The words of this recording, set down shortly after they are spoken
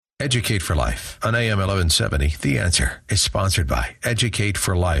Educate for Life on AM 1170. The Answer is sponsored by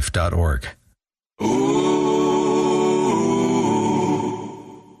educateforlife.org.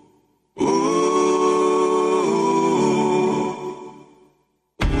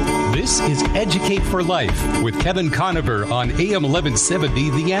 This is Educate for Life with Kevin Conover on AM 1170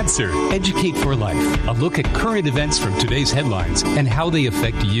 The Answer. Educate for Life, a look at current events from today's headlines and how they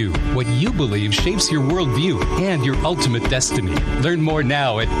affect you, what you believe shapes your worldview and your ultimate destiny. Learn more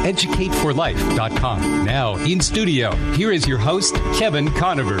now at educateforlife.com. Now, in studio, here is your host, Kevin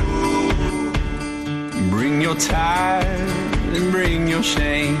Conover. Bring your tithe and bring your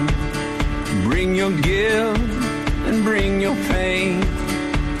shame. Bring your guilt and bring your pain.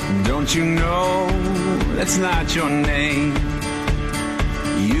 Don't you know that's not your name?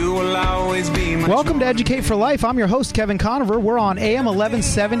 You will always be my Welcome to Educate for Life. I'm your host, Kevin Conover. We're on AM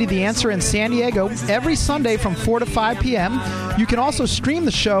 1170, The Answer in San Diego, every Sunday from 4 to 5 p.m. You can also stream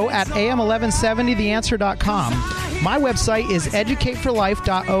the show at am1170theanswer.com. My website is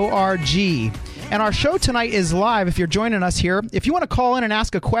educateforlife.org. And our show tonight is live if you're joining us here. If you want to call in and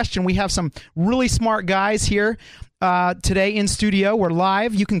ask a question, we have some really smart guys here today in studio. We're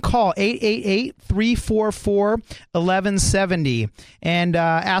live. You can call 888-344-1170 and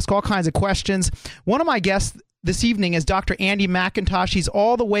ask all kinds of questions. One of my guests this evening is Dr. Andy McIntosh. He's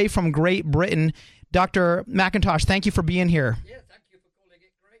all the way from Great Britain. Dr. McIntosh, thank you for being here. Yeah, thank you for calling it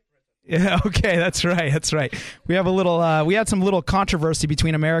Great Britain. Yeah, okay, that's right. We have a little, we had some little controversy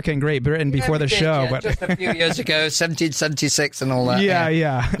between America and Great Britain before the show, but just a few years ago, 1776 and all that.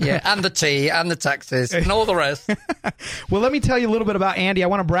 Yeah, and the tea and the taxes and all the rest. Well, let me tell you a little bit about Andy. I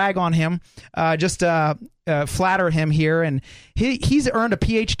want to brag on him, flatter him here, and he's earned a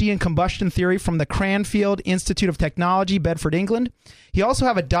PhD in combustion theory from the Cranfield Institute of Technology, Bedford, England. He also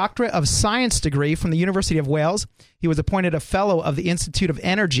have a Doctorate of Science degree from the University of Wales. He was appointed a Fellow of the Institute of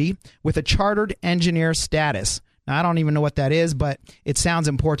Energy with a Chartered Engineer status. Now, I don't even know what that is, but it sounds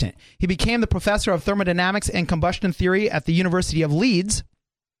important. He became the Professor of Thermodynamics and Combustion Theory at the University of Leeds.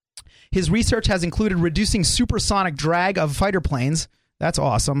 His research has included reducing supersonic drag of fighter planes. That's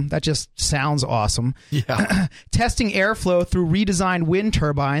awesome. That just sounds awesome. Yeah. Testing airflow through redesigned wind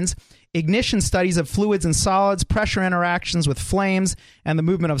turbines, ignition studies of fluids and solids, pressure interactions with flames, and the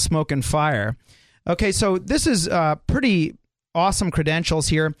movement of smoke and fire. Okay, so this is pretty awesome credentials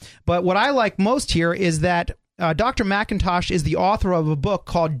here. But what I like most here is that Dr. McIntosh is the author of a book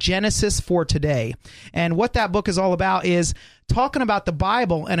called Genesis for Today. And what that book is all about is talking about the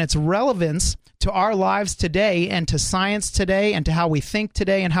Bible and its relevance to our lives today and to science today and to how we think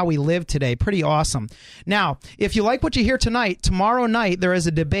today and how we live today. Pretty awesome. Now, if you like what you hear tonight, tomorrow night there is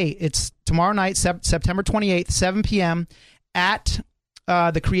a debate. It's tomorrow night, September 28th, 7 p.m. at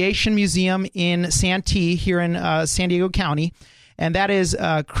the Creation Museum in Santee here in San Diego County. And that is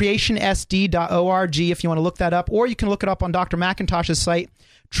creationsd.org if you want to look that up. Or you can look it up on Dr. McIntosh's site,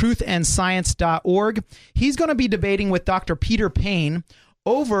 truthandscience.org. He's going to be debating with Dr. Peter Payne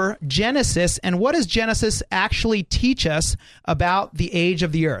over Genesis and what does Genesis actually teach us about the age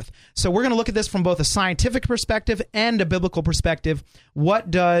of the earth. So we're going to look at this from both a scientific perspective and a biblical perspective. What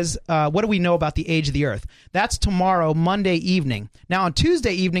do we know about the age of the earth? That's tomorrow, Monday evening. Now on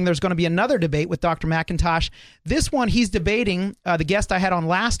Tuesday evening, there's going to be another debate with Dr. McIntosh. This one, he's debating the guest I had on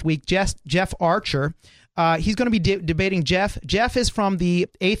last week, Jeff Archer. He's going to be debating Jeff. Jeff is from the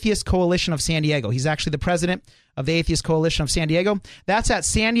Atheist Coalition of San Diego. He's actually the president of the Atheist Coalition of San Diego. That's at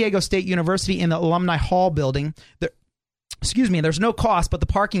San Diego State University in the Alumni Hall building. There's no cost, but the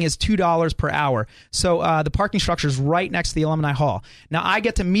parking is $2 per hour. So the parking structure is right next to the Alumni Hall. Now, I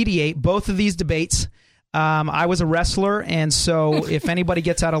get to mediate both of these debates. I was a wrestler, and so if anybody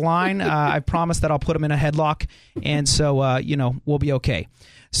gets out of line, I promise that I'll put them in a headlock, and so, we'll be okay.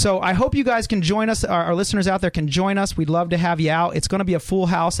 So I hope you guys can join us. Our listeners out there can join us. We'd love to have you out. It's going to be a full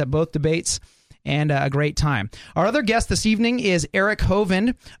house at both debates and a great time. Our other guest this evening is Eric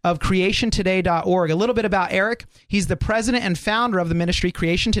Hovind of creationtoday.org. A little bit about Eric. He's the president and founder of the ministry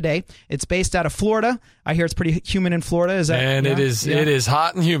Creation Today. It's based out of Florida. I hear it's pretty humid in Florida. Is that? And yeah? it is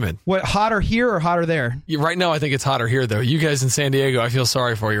hot and humid. What, hotter here or hotter there? Right now, I think it's hotter here, though. You guys in San Diego, I feel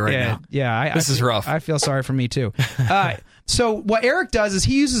sorry for you now. Yeah. This is rough. I feel sorry for me, too. So what Eric does is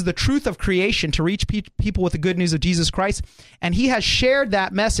he uses the truth of creation to reach people with the good news of Jesus Christ, and he has shared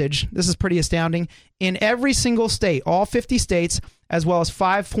that message, this is pretty astounding, in every single state, all 50 states, as well as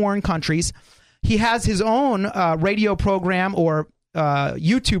 5 foreign countries. He has his own radio program or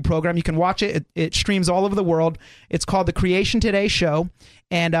YouTube program. You can watch it. It streams all over the world. It's called The Creation Today Show,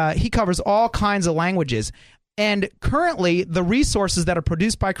 and he covers all kinds of languages. And currently, the resources that are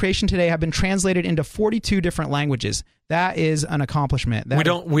produced by Creation Today have been translated into 42 different languages. That is an accomplishment. We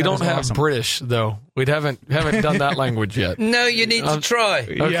don't have awesome. British though. We haven't done that language yet. No, you need to try.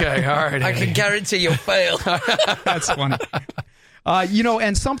 Okay, all right. I can guarantee you'll fail. That's funny.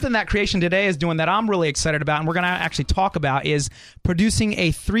 And something that Creation Today is doing that I'm really excited about, and we're going to actually talk about, is producing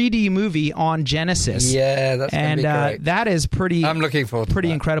a 3D movie on Genesis. Yeah, that's going to be great. That is pretty. I'm looking forward to pretty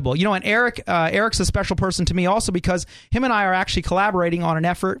that. incredible. And Eric's a special person to me also because him and I are actually collaborating on an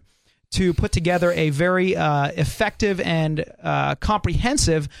effort to put together a very effective and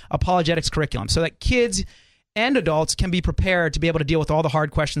comprehensive apologetics curriculum so that kids and adults can be prepared to be able to deal with all the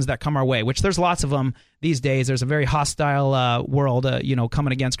hard questions that come our way, which there's lots of them these days. There's a very hostile world,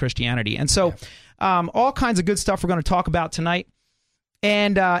 coming against Christianity. And so all kinds of good stuff we're going to talk about tonight.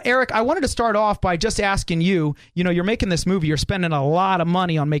 And Eric, I wanted to start off by just asking you, you're making this movie, you're spending a lot of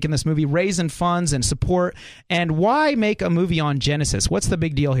money on making this movie, raising funds and support. And why make a movie on Genesis? What's the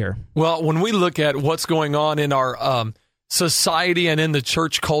big deal here? Well, when we look at what's going on in our society and in the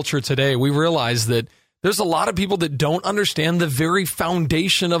church culture today, we realize that there's a lot of people that don't understand the very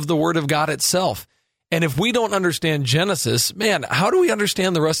foundation of the Word of God itself. And if we don't understand Genesis, man, how do we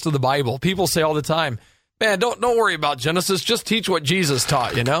understand the rest of the Bible? People say all the time, man, don't worry about Genesis. Just teach what Jesus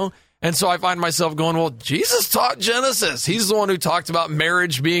taught, And so I find myself going, well, Jesus taught Genesis. He's the one who talked about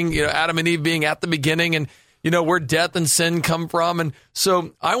marriage being, Adam and Eve being at the beginning and, where death and sin come from. And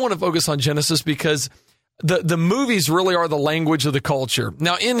so I want to focus on Genesis because the movies really are the language of the culture.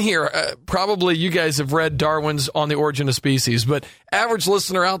 Now, in here, probably you guys have read Darwin's On the Origin of Species, but average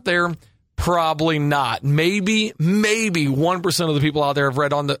listener out there, probably not. Maybe 1% of the people out there have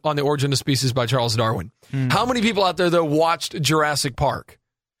read On the Origin of Species by Charles Darwin. How many people out there, though, watched Jurassic Park?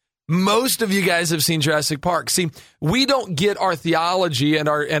 Most of you guys have seen Jurassic Park. See, we don't get our theology and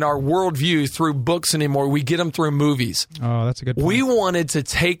our worldview through books anymore. We get them through movies. Oh, that's a good point. We wanted to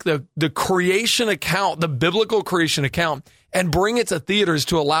take the creation account, the biblical creation account, and bring it to theaters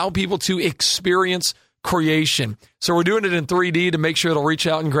to allow people to experience creation. So we're doing it in 3D to make sure it'll reach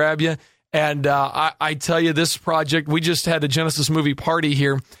out and grab you. And I tell you, this project, we just had a Genesis movie party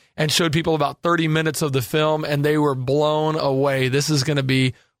here and showed people about 30 minutes of the film, and they were blown away. This is going to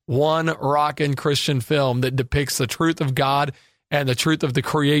be one rockin' Christian film that depicts the truth of God and the truth of the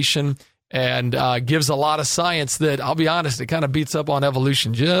creation and gives a lot of science that, I'll be honest, it kind of beats up on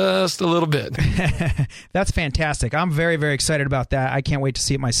evolution just a little bit. That's fantastic. I'm very, very excited about that. I can't wait to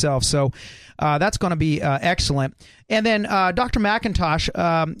see it myself. So that's going to be excellent. And then, Dr. McIntosh,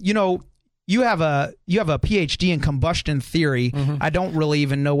 you have a PhD in combustion theory. Mm-hmm. I don't really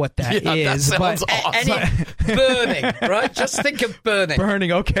even know what that is. That sounds awesome. Burning, right? Just think of burning.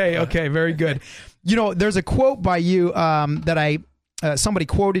 Burning. Okay. Very good. There's a quote by you that somebody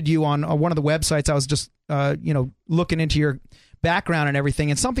quoted you on one of the websites. I was just looking into your background and everything,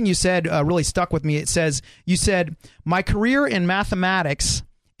 and something you said really stuck with me. It says, you said, "My career in mathematics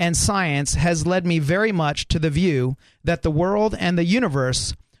and science has led me very much to the view that the world and the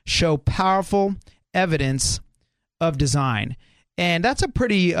universe show powerful evidence of design." And that's a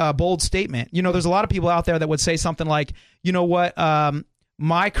pretty bold statement. There's a lot of people out there that would say something like,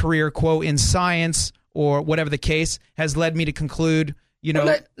 my career, quote, in science or whatever the case has led me to conclude,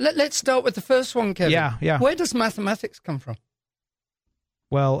 Well, let's start with the first one, Kevin. Yeah. Where does mathematics come from?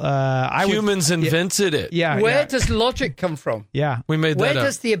 Well, humans invented it. Yeah. Where does logic come from? Yeah. We made that up. Where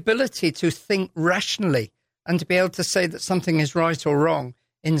does the ability to think rationally and to be able to say that something is right or wrong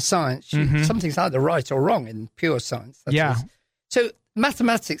in science? Something's either right or wrong in pure science. Yeah. So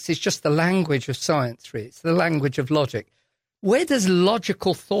mathematics is just the language of science, really. It's the language of logic. Where does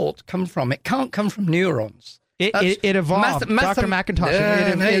logical thought come from? It can't come from neurons. It evolved, Dr.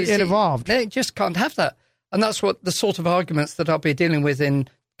 McIntosh. It evolved. It just can't have that. And that's what the sort of arguments that I'll be dealing with in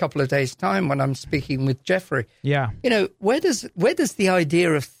a couple of days' time when I'm speaking with Jeffrey. Yeah. Where does the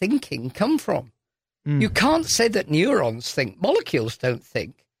idea of thinking come from? You can't say that neurons think. Molecules don't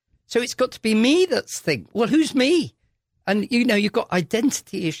think. So it's got to be me that's think. Well, who's me? And, you've got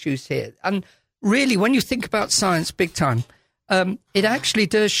identity issues here. And really, when you think about science big time, it actually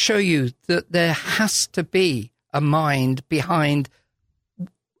does show you that there has to be a mind behind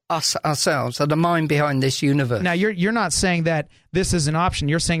us ourselves and a mind behind this universe. Now, you're not saying that this is an option.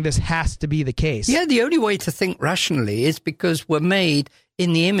 You're saying this has to be the case. Yeah, the only way to think rationally is because we're made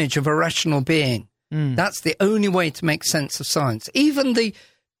in the image of a rational being. That's the only way to make sense of science. Even the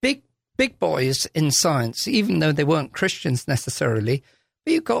big boys in science, even though they weren't Christians necessarily,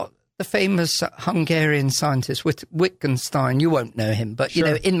 but you've got the famous Hungarian scientist Wittgenstein. You won't know him, but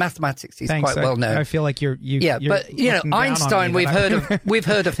sure. In mathematics he's Thanks. quite well known. I feel like you're but Einstein, we've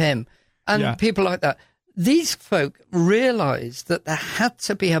heard of him, and people like that. these folk realized that there had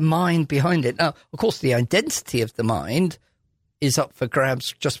to be a mind behind it. Now, of course, the identity of the mind is up for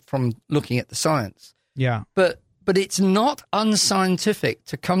grabs just from looking at the science. Yeah. But it's not unscientific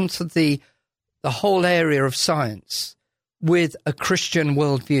to come to the whole area of science with a Christian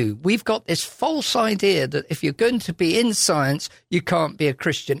worldview. We've got this false idea that if you're going to be in science, you can't be a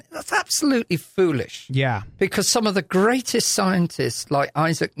Christian. That's absolutely foolish. Yeah. Because some of the greatest scientists, like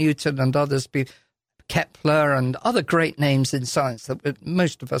Isaac Newton and others, Kepler and other great names in science that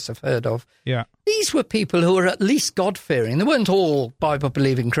most of us have heard of, these were people who were at least God-fearing. They weren't all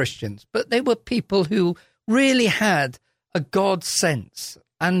Bible-believing Christians, but they were people who really had a God sense.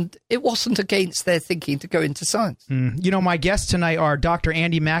 And it wasn't against their thinking to go into science. You know, my guests tonight are Dr.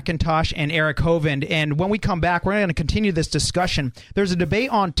 Andy McIntosh and Eric Hovind. And when we come back, we're going to continue this discussion. There's a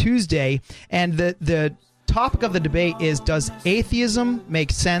debate on Tuesday, and the topic of the debate is, does atheism make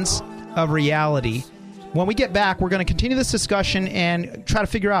sense of reality? When we get back, we're going to continue this discussion and try to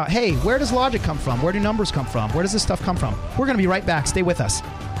figure out, hey, where does logic come from? Where do numbers come from? Where does this stuff come from? We're going to be right back. Stay with us.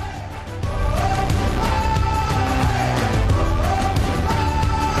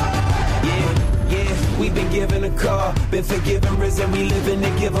 We've been given a call, been forgiven, risen, we living to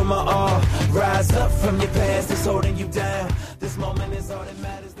give them our all. Rise up from your past that's holding you down. This moment is all that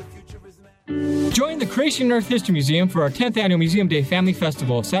matters, the future is now. Join the Creation and Earth History Museum for our 10th Annual Museum Day Family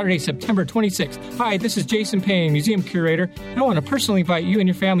Festival, Saturday, September 26th. Hi, this is Jason Payne, Museum Curator, and I want to personally invite you and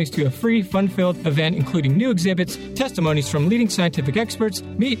your families to a free, fun-filled event including new exhibits, testimonies from leading scientific experts,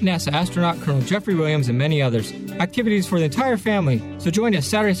 meet NASA astronaut Colonel Jeffrey Williams, and many others. Activities for the entire family, so join us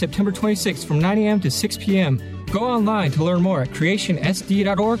Saturday, September 26th from 9 a.m. to 6 p.m. Go online to learn more at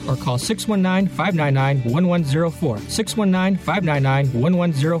creationsd.org or call 619-599-1104.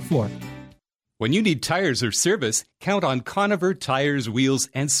 619-599-1104. When you need tires or service, count on Conover Tires, Wheels,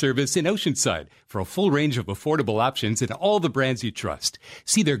 and Service in Oceanside for a full range of affordable options and all the brands you trust.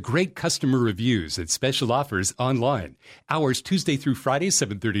 See their great customer reviews and special offers online. Hours Tuesday through Friday,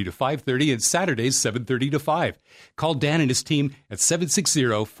 7:30 to 5:30, and Saturdays, 7:30 to 5. Call Dan and his team at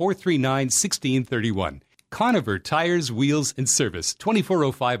 760-439-1631. Conover Tires, Wheels, and Service,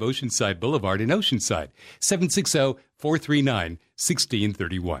 2405 Oceanside Boulevard in Oceanside,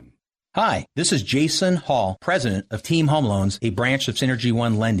 760-439-1631. Hi, this is Jason Hall, president of Team Home Loans, a branch of Synergy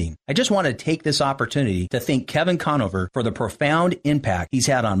One Lending. I just want to take this opportunity to thank Kevin Conover for the profound impact he's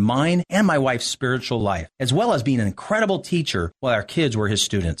had on mine and my wife's spiritual life, as well as being an incredible teacher while our kids were his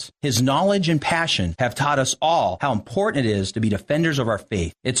students. His knowledge and passion have taught us all how important it is to be defenders of our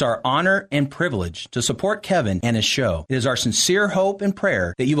faith. It's our honor and privilege to support Kevin and his show. It is our sincere hope and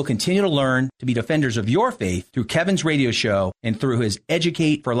prayer that you will continue to learn to be defenders of your faith through Kevin's radio show and through his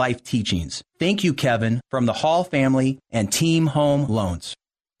Educate for Life teachings. Thank you, Kevin, from the Hall family and Team Home Loans.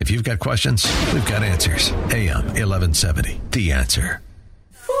 If you've got questions, we've got answers. AM 1170, The Answer.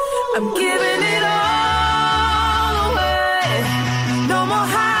 I'm giving it all away. No more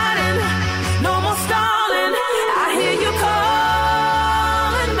hiding, no more stalling. I hear you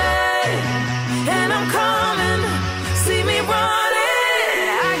calling me, and I'm coming. See me running.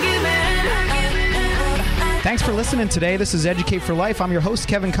 I give in. Thanks for listening today. This is Educate for Life. I'm your host,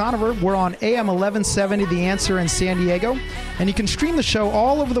 Kevin Conover. We're on AM 1170, The Answer in San Diego. And you can stream the show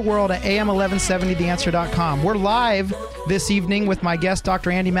all over the world at am1170theanswer.com. We're live this evening with my guest,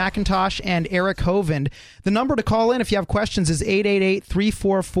 Dr. Andy McIntosh and Eric Hovind. The number to call in if you have questions is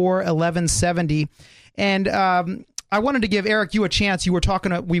 888-344-1170. And I wanted to give Eric, you a chance. You were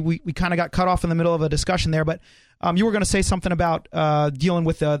talking, we kind of got cut off in the middle of a discussion there, but you were going to say something about dealing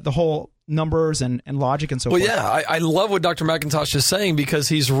with the whole numbers and logic and so forth. Well, yeah, I love what Dr. McIntosh is saying because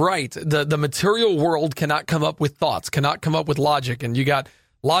he's right. The material world cannot come up with thoughts, cannot come up with logic. And you got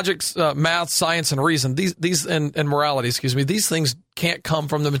logic, math, science, and reason. These and morality, excuse me. These things can't come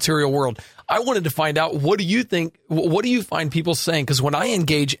from the material world. I wanted to find out, what do you think? What do you find people saying? Because when I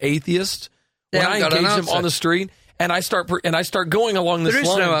engage atheists, when I engage them on the street, and I start going along this line,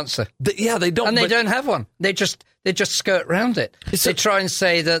 there is no answer. They don't, and they don't have one. They just skirt around it. They try and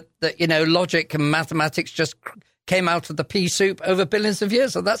say that logic and mathematics just came out of the pea soup over billions of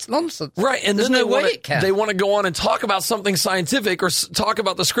years, and that's nonsense. Right, and there's no way it can. They want to go on and talk about something scientific or talk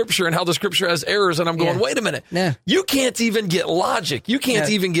about the Scripture and how the Scripture has errors, and I'm going, wait a minute. No. You can't even get logic. You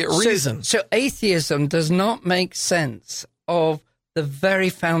can't even get reason. So atheism does not make sense of the very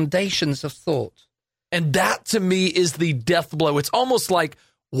foundations of thought. And that, to me, is the death blow. It's almost like,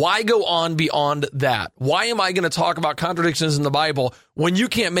 why go on beyond that? Why am I going to talk about contradictions in the Bible when you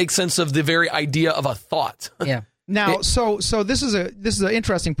can't make sense of the very idea of a thought? Yeah. Now, so this is an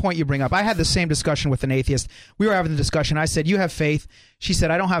interesting point you bring up. I had the same discussion with an atheist. We were having the discussion. I said, "You have faith." She said,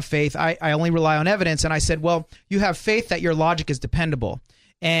 "I don't have faith. I only rely on evidence." And I said, "Well, you have faith that your logic is dependable."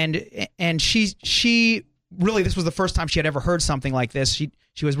 And she really, this was the first time she had ever heard something like this.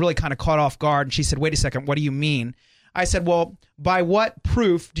 She was really kind of caught off guard, and she said, "Wait a second, what do you mean?" I said, "Well, by what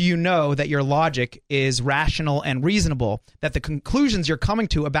proof do you know that your logic is rational and reasonable, that the conclusions you're coming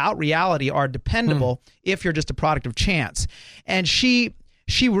to about reality are dependable if you're just a product of chance?" And she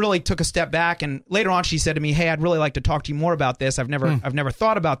really took a step back, and later on she said to me, "Hey, I'd really like to talk to you more about this. I've never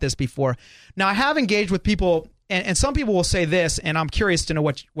thought about this before." Now, I have engaged with people, and some people will say this, and I'm curious to know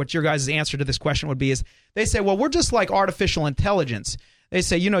what your guys' answer to this question would be, is they say, "Well, we're just like artificial intelligence." They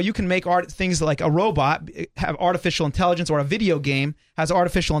say, you can make things like a robot have artificial intelligence, or a video game has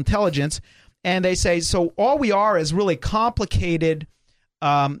artificial intelligence. And they say, so all we are is really complicated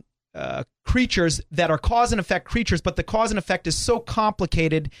creatures that are cause and effect creatures, but the cause and effect is so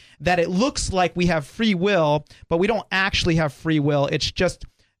complicated that it looks like we have free will, but we don't actually have free will. It's just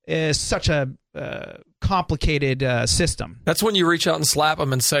such a complicated system. That's when you reach out and slap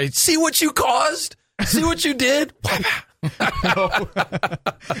them and say, "See what you caused? See what you did?"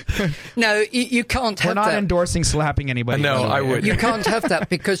 No, you can't have that. We're not endorsing slapping anybody. No, I would. You can't have that,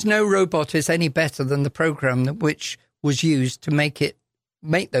 because no robot is any better than the program which was used to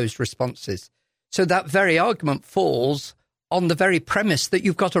make those responses. So that very argument falls on the very premise that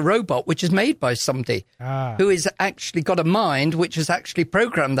you've got a robot which is made by somebody who has actually got a mind which has actually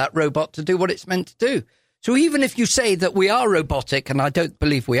programmed that robot to do what it's meant to do. So even if you say that we are robotic, and I don't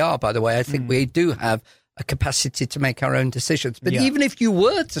believe we are, by the way, I think we do have a capacity to make our own decisions. But even if you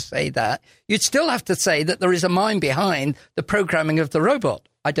were to say that, you'd still have to say that there is a mind behind the programming of the robot.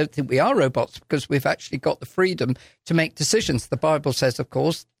 I don't think we are robots, because we've actually got the freedom to make decisions. The Bible says, of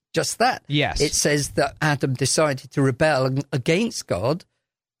course, just that. Yes. It says that Adam decided to rebel against God,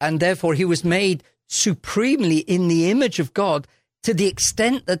 and therefore he was made supremely in the image of God, to the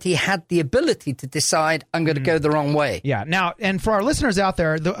extent that he had the ability to decide, I'm going to go the wrong way. Yeah. Now, and for our listeners out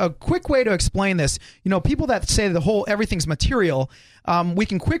there, a quick way to explain this, people that say everything's material, we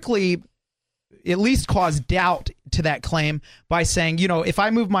can quickly at least cause doubt to that claim by saying, if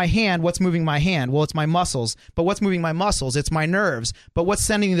I move my hand, what's moving my hand? Well, it's my muscles. But what's moving my muscles? It's my nerves. But what's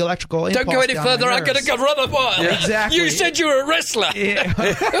sending the electrical impulse? Don't go any further. I'm going to go run a mile. Yeah. Exactly. You said you were a wrestler.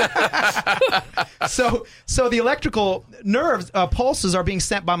 Yeah. So the electrical nerves pulses are being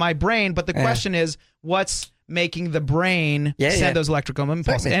sent by my brain. But the question is, what's making the brain send those electrical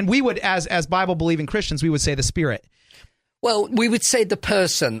impulses? Exactly. And we would, as Bible-believing Christians, we would say the Spirit. Well, we would say the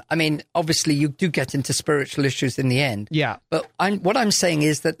person. I mean, obviously, you do get into spiritual issues in the end. Yeah. But what I'm saying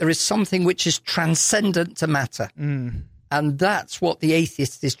is that there is something which is transcendent to matter. And that's what the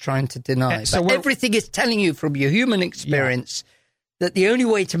atheist is trying to deny. So everything is telling you from your human experience that the only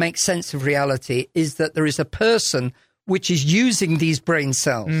way to make sense of reality is that there is a person which is using these brain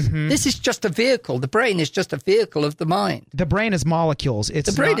cells. This is just a vehicle. The brain is just a vehicle of the mind. The brain is molecules.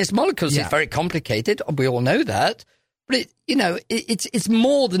 The brain is molecules. It's very complicated. We all know that. But it's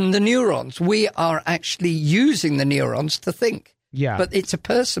more than the neurons. We are actually using the neurons to think. Yeah. But it's a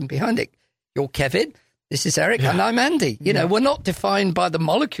person behind it. You're Kevin. This is Eric, and I'm Andy. We're not defined by the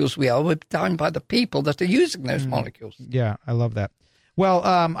molecules we are. We're defined by the people that are using those molecules. Yeah, I love that. Well,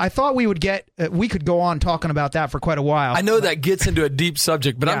 I thought we could go on talking about that for quite a while. I know that gets into a deep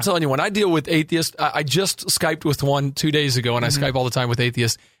subject, but I'm telling you, when I deal with atheists, I just Skyped with one 2 days ago, and I Skype all the time with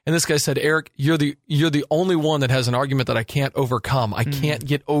atheists. And this guy said, "Eric, you're the only one that has an argument that I can't overcome. I can't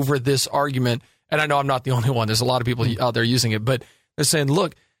get over this argument." And I know I'm not the only one. There's a lot of people out there using it, but they're saying,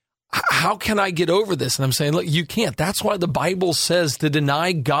 "Look, how can I get over this?" And I'm saying, "Look, you can't. That's why the Bible says to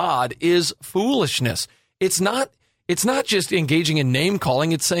deny God is foolishness. It's not just engaging in name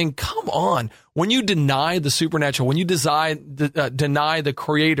calling. It's saying, come on, when you deny the supernatural, when you deny the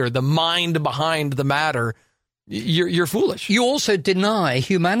creator, the mind behind the matter, you're foolish. You also deny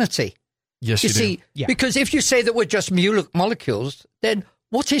humanity. Yes, you do. see, because if you say that we're just molecules, then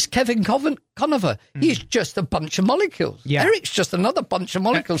what is Kevin Conover? He's just a bunch of molecules. Yeah. Eric's just another bunch of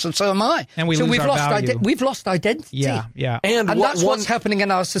molecules, and so am I. And we've lost value. We've lost identity. Yeah. And that's what's happening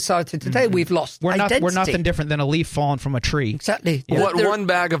in our society today. We've lost identity. We're nothing different than a leaf falling from a tree. Exactly. Yeah. What one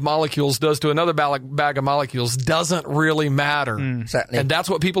bag of molecules does to another bag of molecules doesn't really matter. Exactly. And that's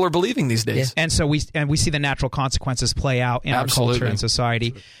what people are believing these days. Yeah. And so we see the natural consequences play out in our culture and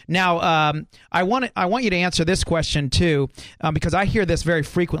society. Now, I want you to answer this question too, because I hear this very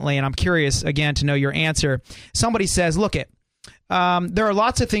frequently, and I'm curious again to know your answer. Somebody says, "Look, there are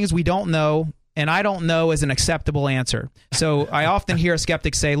lots of things we don't know and I don't know is an acceptable answer. So I often hear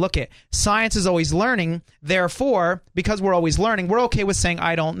skeptics say, look, science is always learning. Therefore, because we're always learning, we're okay with saying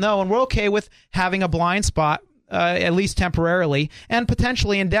I don't know, and we're okay with having a blind spot, at least temporarily and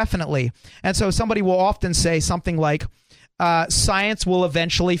potentially indefinitely. And so somebody will often say something like, science will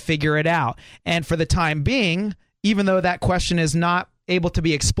eventually figure it out. And for the time being, even though that question is not able to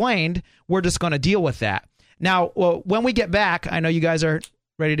be explained, we're just going to deal with that. Now, when we get back, I know you guys are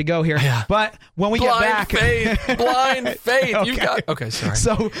ready to go here, but when we get back, blind faith. Okay. Sorry.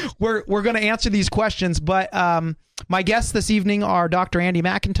 So we're going to answer these questions, but my guests this evening are Dr. Andy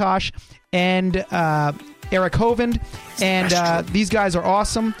McIntosh and Eric Hovind, and these guys are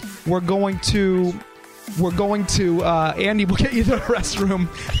awesome. We're going to Andy, we'll get you to the restroom.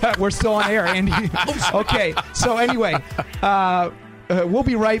 We're still on air, Andy. Okay. So anyway, we'll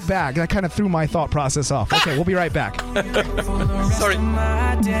be right back. That kind of threw my thought process off. Okay, we'll be right back. Sorry.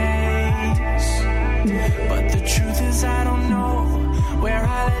 But the truth is I don't know where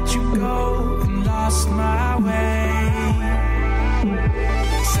I let you go and lost my way.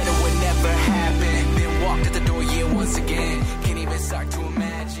 Said it would never happen, then walked at the door once again. Can't even start to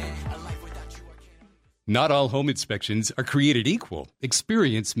imagine a life without you. Not all home inspections are created equal.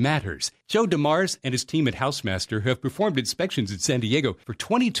 Experience matters. Joe DeMars and his team at Housemaster have performed inspections in San Diego for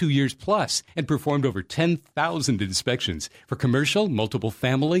 22 years plus and performed over 10,000 inspections for commercial, multiple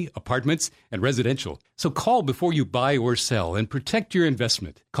family, apartments, and residential. So call before you buy or sell and protect your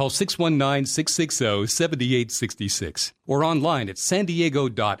investment. Call 619-660-7866 or online at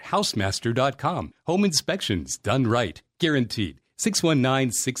sandiego.housemaster.com. Home inspections done right. Guaranteed.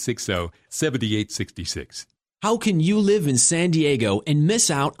 619-660-7866. How can you live in San Diego and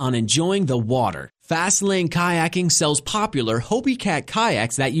miss out on enjoying the water? Fast Lane Kayaking sells popular Hobie Cat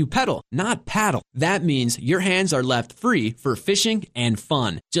kayaks that you pedal, not paddle. That means your hands are left free for fishing and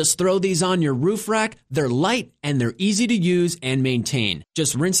fun. Just throw these on your roof rack. They're light and they're easy to use and maintain.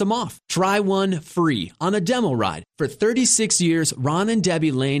 Just rinse them off. Try one free on a demo ride. For 36 years, Ron and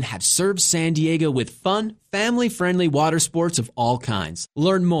Debbie Lane have served San Diego with fun, family-friendly water sports of all kinds.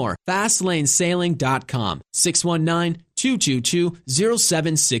 Learn more. FastLaneSailing.com.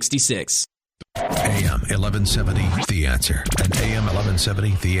 619-222-0766. AM 1170, The Answer, and AM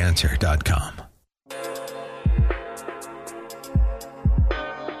 1170, TheAnswer.com.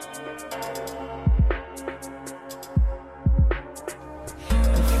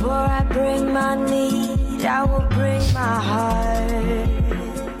 Before I bring my need, I will bring my heart.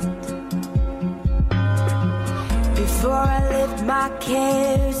 Before I lift my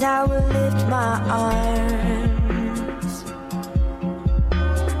cares, I will lift my arms.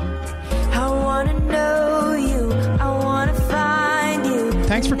 I want to know you. I want to find you.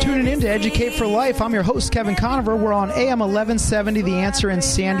 Thanks for tuning in to Educate for Life. I'm your host, Kevin Conover. We're on AM 1170, The Answer in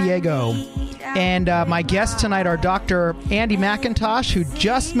San Diego. And my guests tonight are Dr. Andy McIntosh, who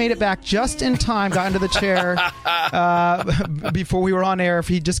just made it back just in time, got into the chair before we were on air.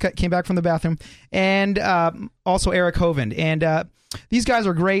 He just came back from the bathroom. And also Eric Hovind. And these guys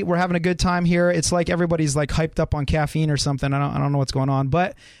are great. We're having a good time here. It's like everybody's like hyped up on caffeine or something. I don't know what's going on.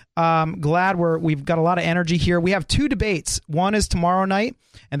 But glad we've got a lot of energy here. We have two debates. One is tomorrow night,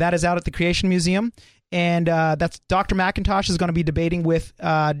 and that is out at the Creation Museum. And that's Dr. McIntosh is going to be debating with,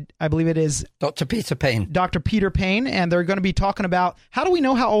 I believe it is Dr. Peter Payne. Dr. Peter Payne, and they're going to be talking about how do we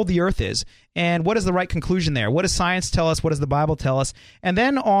know how old the Earth is, and what is the right conclusion there? What does science tell us? What does the Bible tell us? And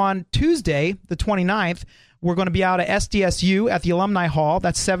then on Tuesday, the 29th, we're going to be out at SDSU at the Alumni Hall.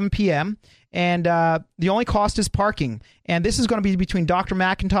 That's 7 p.m., and the only cost is parking. And this is going to be between Dr.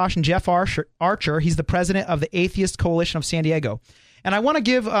 McIntosh and Jeff Archer. He's the president of the Atheist Coalition of San Diego. And I want to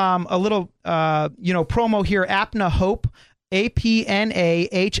give a little, promo here. Apna Hope,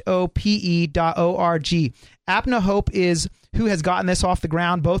 APNAHOPE.org. Apna Hope is who has gotten this off the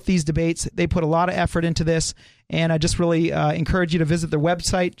ground. Both these debates, they put a lot of effort into this, and I just really encourage you to visit their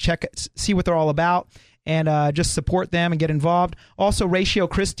website, see what they're all about, and just support them and get involved. Also, Ratio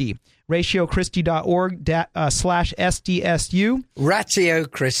Christi, ratiochristi.org/SDSU. Ratio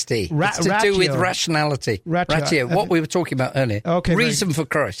Christi. It's to do with rationality. Ratio, what we were talking about earlier. Okay. Reason for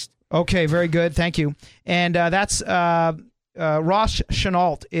Christ. Okay, very good. Thank you. And that's Ross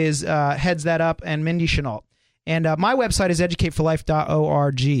Chenault is heads that up, and Mindy Chenault. And my website is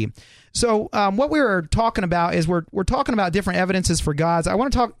educateforlife.org. So what we were talking about is we're talking about different evidences for God. I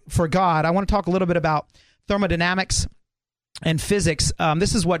want to talk a little bit about thermodynamics and physics.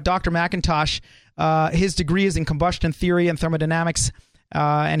 This is what Dr. McIntosh, his degree is in combustion theory and thermodynamics,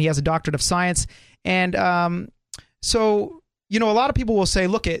 and he has a doctorate of science. And so, a lot of people will say,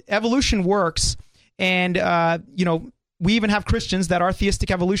 look, evolution works, and, we even have Christians that are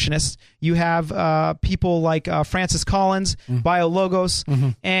theistic evolutionists. You have people like Francis Collins,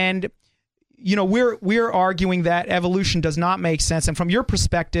 BioLogos, and we're arguing that evolution does not make sense. And from your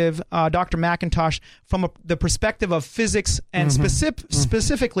perspective, Dr. McIntosh, from the perspective of physics and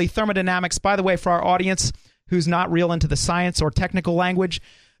specifically thermodynamics, by the way, for our audience who's not real into the science or technical language,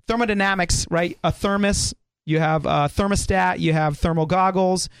 thermodynamics, right? A thermos, you have a thermostat, you have thermal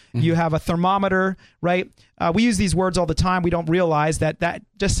goggles, you have a thermometer, right? We use these words all the time. We don't realize that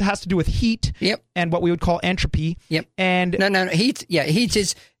just has to do with heat and what we would call entropy. And no, heat. Yeah, heat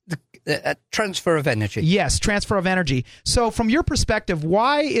is the transfer of energy. Yes, transfer of energy. So from your perspective,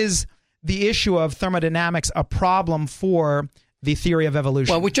 why is the issue of thermodynamics a problem for the theory of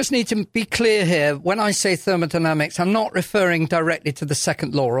evolution? Well, we just need to be clear here. When I say thermodynamics, I'm not referring directly to the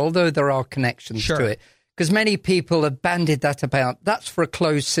second law, although there are connections to it. Because many people have bandied that about. That's for a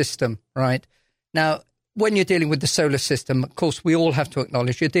closed system, right? Now, when you're dealing with the solar system, of course, we all have to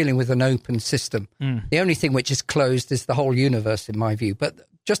acknowledge you're dealing with an open system. The only thing which is closed is the whole universe, in my view. But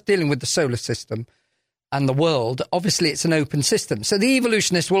just dealing with the solar system and the world, obviously it's an open system. So the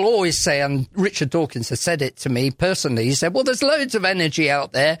evolutionists will always say, and Richard Dawkins has said it to me personally, he said, well, there's loads of energy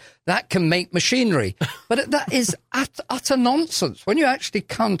out there that can make machinery. But that is utter nonsense. When you actually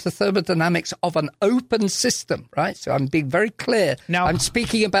come to thermodynamics of an open system, right? So I'm being very clear. Now, I'm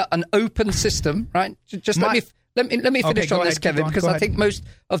speaking about an open system, right? Just let me finish on this, Kevin, because I think most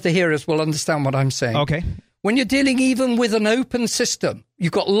of the hearers will understand what I'm saying. Okay. When you're dealing even with an open system,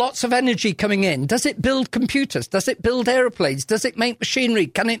 you've got lots of energy coming in. Does it build computers? Does it build aeroplanes? Does it make machinery?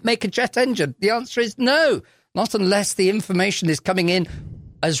 Can it make a jet engine? The answer is no, not unless the information is coming in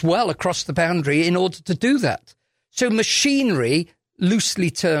as well across the boundary in order to do that. So machinery,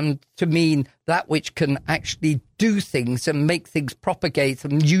 loosely termed to mean that which can actually do things and make things propagate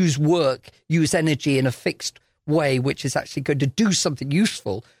and use energy in a fixed way, which is actually going to do something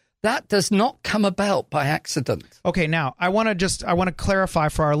useful. That does not come about by accident. Okay, now I want to clarify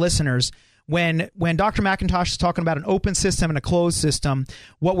for our listeners, when Dr. McIntosh is talking about an open system and a closed system,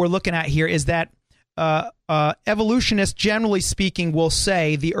 what we're looking at here is that evolutionists, generally speaking, will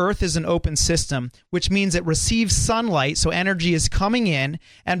say the Earth is an open system, which means it receives sunlight, so energy is coming in,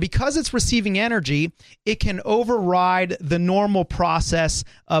 and because it's receiving energy, it can override the normal process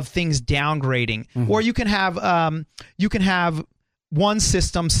of things downgrading. Or you can have one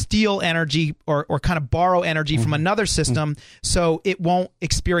system steal energy or kind of borrow energy from another system, so it won't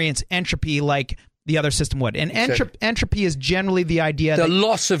experience entropy like the other system would. And entropy is generally the idea the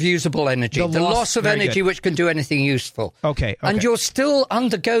loss of usable energy, the loss of energy which can do anything useful. Okay. And you'll still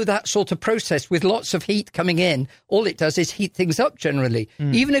undergo that sort of process with lots of heat coming in. All it does is heat things up generally.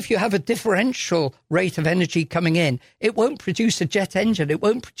 Even if you have a differential rate of energy coming in, it won't produce a jet engine. It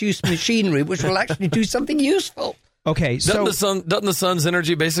won't produce machinery which will actually do something useful. Okay, so doesn't the sun's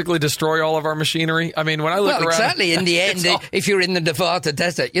energy basically destroy all of our machinery? I mean, when I look around, exactly. In the end, if you're in the Nevada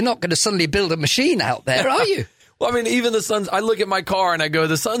desert, you're not going to suddenly build a machine out there, are you? Well, I mean, even the sun's. I look at my car and I go,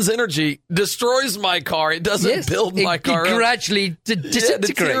 the sun's energy destroys my car. It doesn't build my car. It gradually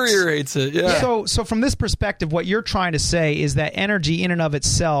deteriorates it. Yeah. So from this perspective, what you're trying to say is that energy in and of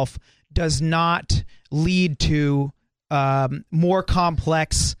itself does not lead to more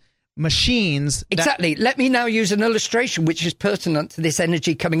complex machines. Exactly. Let me now use an illustration which is pertinent to this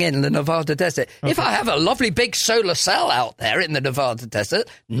energy coming in the Nevada desert. Okay. If I have a lovely big solar cell out there in the Nevada desert,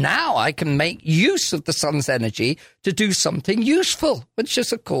 now I can make use of the sun's energy to do something useful, which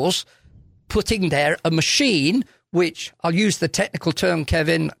is, of course, putting there a machine, which I'll use the technical term,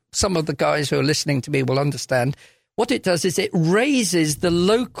 Kevin, some of the guys who are listening to me will understand. What it does is it raises the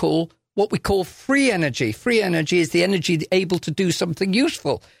local, what we call free energy. Free energy is the energy able to do something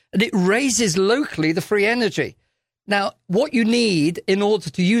useful. And it raises locally the free energy. Now, what you need in order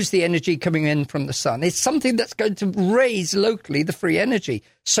to use the energy coming in from the sun is something that's going to raise locally the free energy,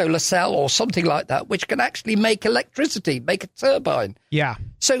 solar cell or something like that, which can actually make electricity, make a turbine. Yeah.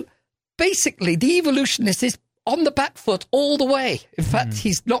 So basically, the evolutionist is on the back foot all the way. In fact,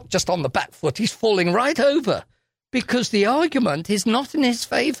 he's not just on the back foot, he's falling right over because the argument is not in his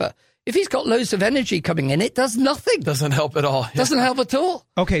favor. If he's got loads of energy coming in, it does nothing. Doesn't help at all. Doesn't help at all.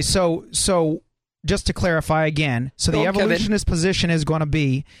 Okay, so just to clarify again, so the evolutionist position is going to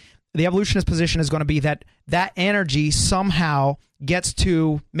be that energy somehow gets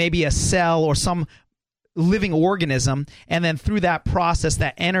to maybe a cell or some living organism, and then through that process,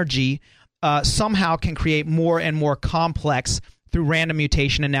 that energy somehow can create more and more complex, through random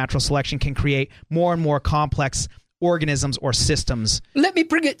mutation and natural selection, can create more and more complex organisms or systems. Let me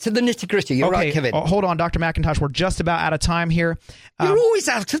bring it to the nitty-gritty. You're right, Kevin. Hold on, Dr. McIntosh. We're just about out of time here. You're always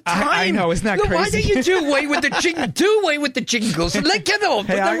out of time. I know. Isn't that crazy? Why don't you do away with the jingles and let get on with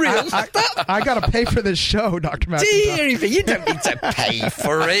the real stuff? I got to pay for this show, Dr. McIntosh. Dear, you don't need to pay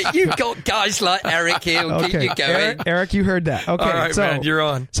for it. You've got guys like Eric here who'll keep you going. Eric, you heard that. Okay, all right, man, you're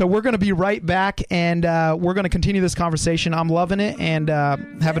on. So we're going to be right back, and we're going to continue this conversation. I'm loving it and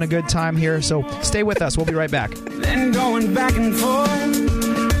having a good time here. So stay with us. We'll be right back. Then going back and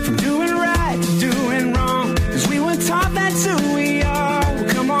forth from doing right to doing wrong, 'cause we were taught that's who we are. Well,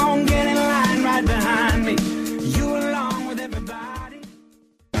 come on, get in line right behind me. You along with everybody.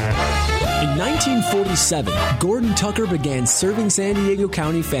 In 1947, Gordon Tucker began serving San Diego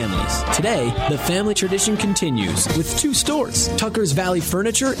County families. Today, the family tradition continues with 2 stores, Tucker's Valley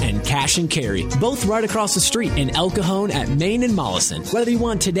Furniture and Cash and Carry, both right across the street in El Cajon at Main and Mollison. Whether you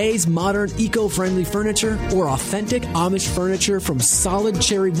want today's modern, eco-friendly furniture or authentic Amish furniture from solid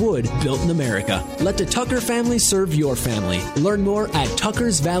cherry wood built in America, let the Tucker family serve your family. Learn more at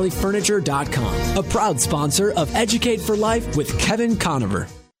tuckersvalleyfurniture.com, a proud sponsor of Educate for Life with Kevin Conover.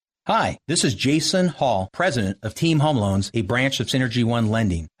 Hi, this is Jason Hall, president of Team Home Loans, a branch of Synergy One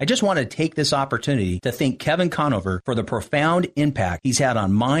Lending. I just want to take this opportunity to thank Kevin Conover for the profound impact he's had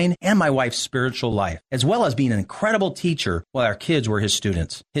on mine and my wife's spiritual life, as well as being an incredible teacher while our kids were his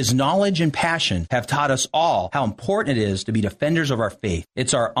students. His knowledge and passion have taught us all how important it is to be defenders of our faith.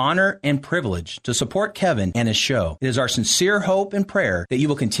 It's our honor and privilege to support Kevin and his show. It is our sincere hope and prayer that you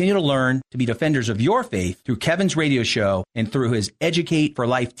will continue to learn to be defenders of your faith through Kevin's radio show and through his Educate for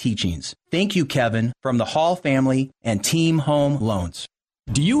Life teachings. Thank you, Kevin, from the Hall family and Team Home Loans.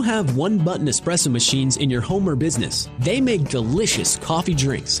 Do you have one-button espresso machines in your home or business? They make delicious coffee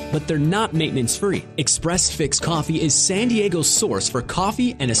drinks, but they're not maintenance-free. Express Fix Coffee is San Diego's source for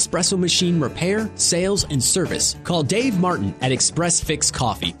coffee and espresso machine repair, sales, and service. Call Dave Martin at Express Fix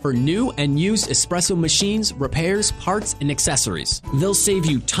Coffee for new and used espresso machines, repairs, parts, and accessories. They'll save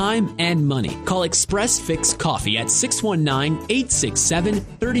you time and money. Call Express Fix Coffee at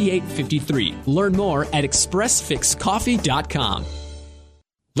 619-867-3853. Learn more at expressfixcoffee.com.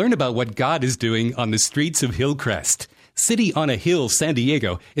 Learn about what God is doing on the streets of Hillcrest. City on a Hill San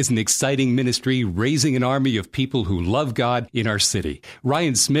Diego is an exciting ministry raising an army of people who love God in our city.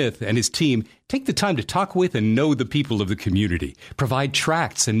 Ryan Smith and his team take the time to talk with and know the people of the community, provide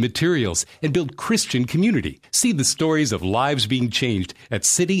tracts and materials, and build Christian community. See the stories of lives being changed at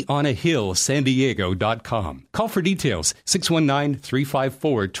cityonahillsandiego.com. Call for details,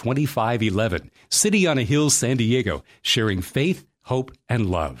 619-354-2511. City on a Hill San Diego, sharing faith, hope, and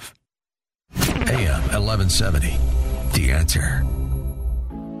love. AM 1170, The Answer.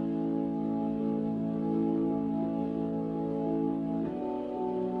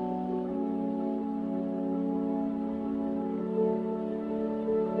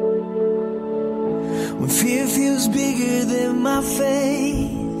 When fear feels bigger than my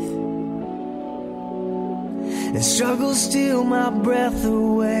faith and struggle steal my breath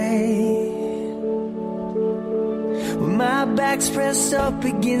away, when my back's pressed up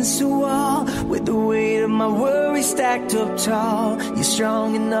against the wall, with the weight of my worry stacked up tall, you're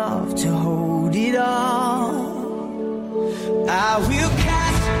strong enough to hold it all. I will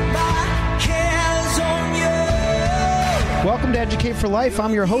cast my cares on you. Welcome to Educate for Life.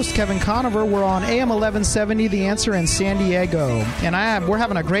 I'm your host, Kevin Conover. We're on AM 1170, The Answer in San Diego. And we're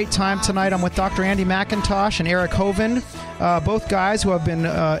having a great time tonight. I'm with Dr. Andy McIntosh and Eric Hovind, both guys who have been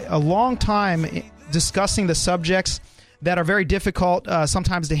a long time discussing the subjects that are very difficult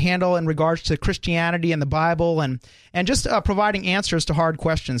sometimes to handle in regards to Christianity and the Bible, and just providing answers to hard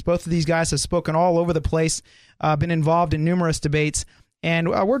questions. Both of these guys have spoken all over the place, been involved in numerous debates, and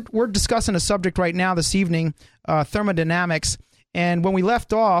we're discussing a subject right now this evening, thermodynamics. And when we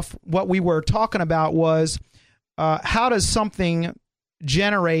left off, what we were talking about was how does something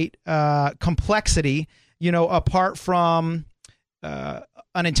generate complexity, apart from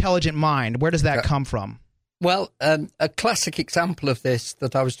an intelligent mind? Where does that come from? Well, a classic example of this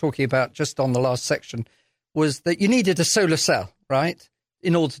that I was talking about just on the last section was that you needed a solar cell, right,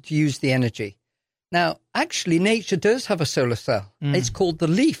 in order to use the energy. Now, actually, nature does have a solar cell. It's called the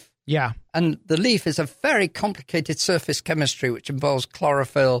leaf. Yeah. And the leaf is a very complicated surface chemistry which involves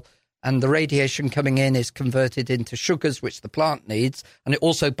chlorophyll, and the radiation coming in is converted into sugars, which the plant needs. And it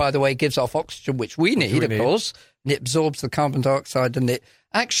also, by the way, gives off oxygen, which we need, of course. And it absorbs the carbon dioxide, and it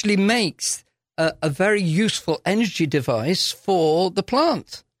actually makes a very useful energy device for the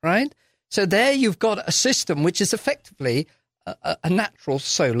plant, right? So there you've got a system which is effectively a natural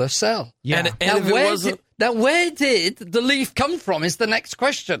solar cell. Yeah. Now, where did the leaf come from is the next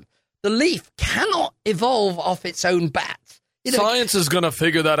question. The leaf cannot evolve off its own bat. Science is going to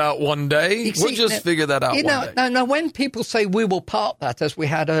figure that out one day. We'll just figure that out one day. Now, when people say we will part that, as we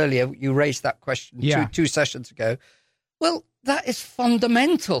had earlier, you raised that question two sessions ago. Well, that is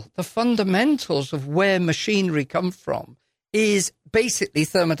fundamental. The fundamentals of where machinery come from is basically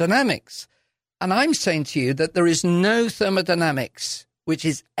thermodynamics. And I'm saying to you that there is no thermodynamics which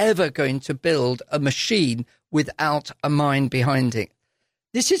is ever going to build a machine without a mind behind it.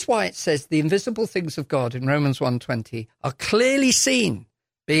 This is why it says the invisible things of God in Romans 1:20 are clearly seen,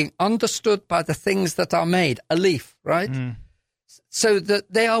 being understood by the things that are made, a leaf, right? So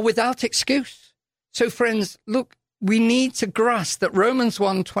that they are without excuse. So, friends, look, we need to grasp that Romans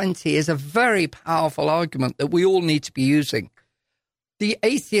 1:20 is a very powerful argument that we all need to be using. The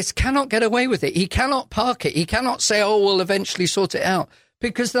atheist cannot get away with it. He cannot park it. He cannot say, oh, we'll eventually sort it out,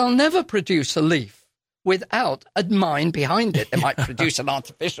 because they'll never produce a leaf without a mind behind it. They might produce an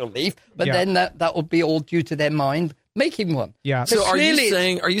artificial leaf, but then that will be all due to their mind making one. Yeah. So are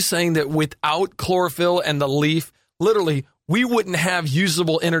you saying that without chlorophyll and the leaf, literally, we wouldn't have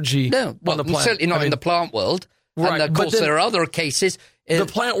usable energy on the planet? Certainly not in the plant world. Right. And of course, there are other cases. The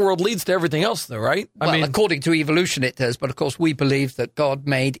plant world leads to everything else, though, right? Well, according to evolution, it does. But of course, we believe that God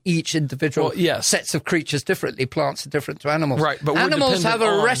made each individual sets of creatures differently. Plants are different to animals. Right, but animals have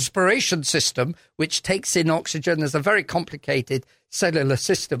a respiration system which takes in oxygen. There's a very complicated cellular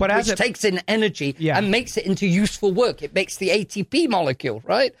system which takes in energy and makes it into useful work. It makes the ATP molecule,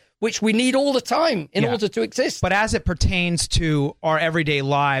 right? Which we need all the time in order to exist. But as it pertains to our everyday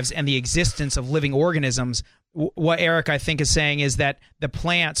lives and the existence of living organisms, what Eric, I think, is saying is that the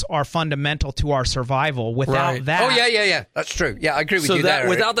plants are fundamental to our survival. Without that... Oh, yeah. That's true. Yeah, I agree with you there.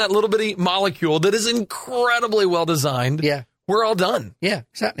 Without that little bitty molecule that is incredibly well designed, we're all done. Yeah,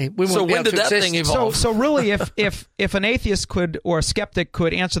 exactly. So when did that thing evolve? So really, if an atheist could, or a skeptic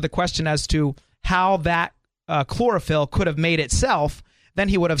could answer the question as to how that chlorophyll could have made itself, then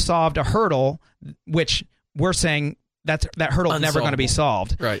he would have solved a hurdle, which we're saying that hurdle is never going to be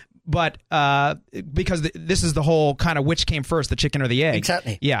solved. Right. But because this is the whole kind of which came first, the chicken or the egg.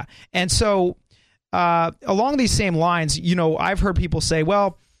 Exactly. Yeah. And so along these same lines, I've heard people say,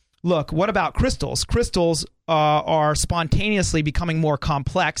 well, look, what about crystals? Crystals are spontaneously becoming more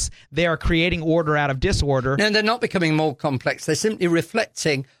complex. They are creating order out of disorder. No, they're not becoming more complex. They're simply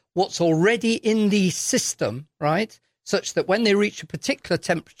reflecting what's already in the system, right? Such that when they reach a particular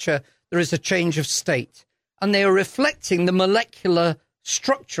temperature, there is a change of state. And they are reflecting the molecular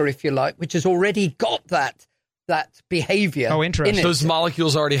structure, if you like, which has already got that behavior. Oh, interesting. In it. Those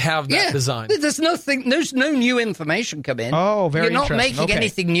molecules already have that design. There's no new information come in. Oh, very interesting. You're not making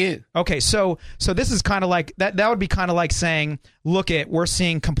anything new. Okay, so this is kind of like that would be kind of like saying, we're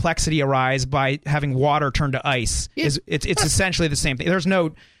seeing complexity arise by having water turn to ice. Yeah. It's essentially the same thing. There's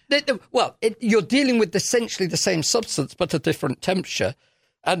no... you're dealing with essentially the same substance, but a different temperature.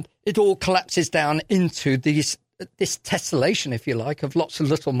 And it all collapses down into this tessellation, if you like, of lots of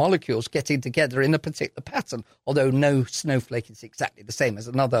little molecules getting together in a particular pattern, although no snowflake is exactly the same as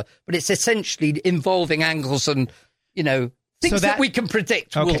another. But it's essentially involving angles and, things that we can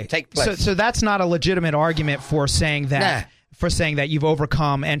predict will take place. So that's not a legitimate argument for saying that you've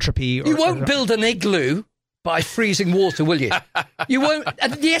overcome entropy. You won't build an igloo by freezing water, will you? You won't.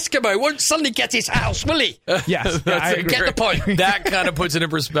 And the Eskimo won't suddenly get his house, will he? Yes, I get the point. That kind of puts it in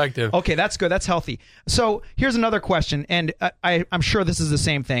perspective. Okay, that's good. That's healthy. So here's another question, and I'm sure this is the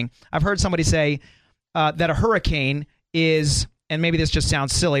same thing. I've heard somebody say that a hurricane is, and maybe this just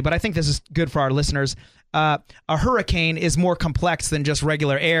sounds silly, but I think this is good for our listeners. A hurricane is more complex than just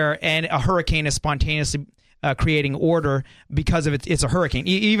regular air, and a hurricane is spontaneously creating order because of it's a hurricane.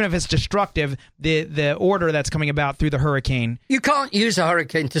 Even if it's destructive, the order that's coming about through the hurricane. You can't use a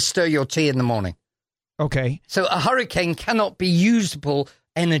hurricane to stir your tea in the morning. Okay. So a hurricane cannot be usable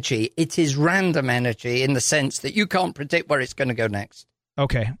energy. It is random energy in the sense that you can't predict where it's going to go next.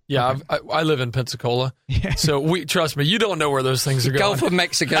 Okay. Yeah, okay. I live in Pensacola, so trust me, you don't know where those things are going. Gulf of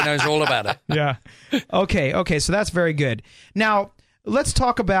Mexico knows all about it. Yeah. Okay, so that's very good. Now, let's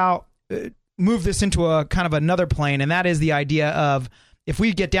talk about... move this into a kind of another plane, and that is the idea of if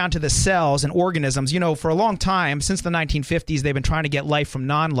we get down to the cells and organisms. For a long time, since the 1950s, they've been trying to get life from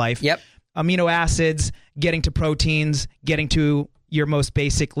non-life. Yep. Amino acids, getting to proteins, getting to your most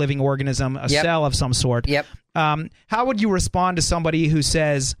basic living organism, a cell of some sort. Yep. How would you respond to somebody who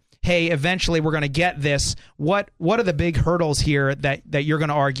says, hey, eventually we're going to get this? What are the big hurdles here that you're going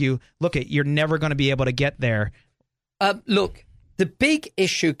to argue, look, you're never going to be able to get there? Look, the big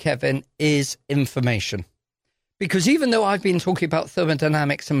issue, Kevin, is information. Because even though I've been talking about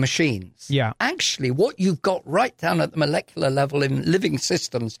thermodynamics and machines, Yeah. actually what you've got right down at the molecular level in living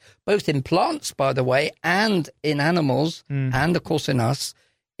systems, both in plants, by the way, and in animals, and of course in us,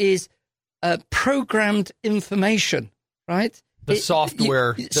 is programmed information, right? The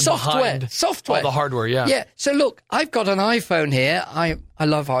software behind all the hardware, yeah. Yeah. So look, I've got an iPhone here. I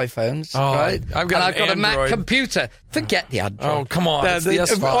love iPhones, right? I've got a Mac computer. Forget the Android. Oh, come on. It's the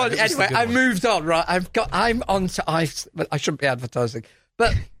S5. Anyway, I moved on, right? I'm on to I shouldn't be advertising.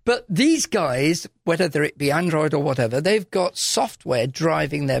 But these guys, whether it be Android or whatever, they've got software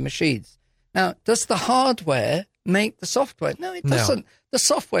driving their machines. Now, does the hardware make the software? No, it doesn't. No. The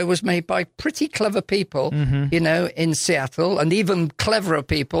software was made by pretty clever people, in Seattle, and even cleverer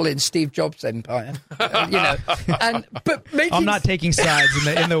people in Steve Jobs' empire, But I'm not taking sides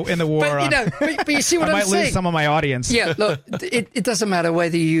in the war. But you see what I'm saying? I might lose some of my audience. Yeah, look, it doesn't matter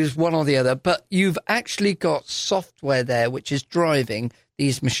whether you use one or the other, but you've actually got software there which is driving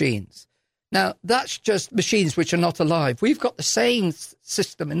these machines. Now, that's just machines which are not alive. We've got the same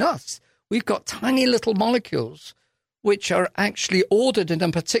system in us. We've got tiny little molecules which are actually ordered in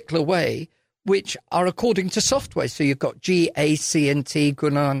a particular way, which are according to software. So you've got G, A, C, and T,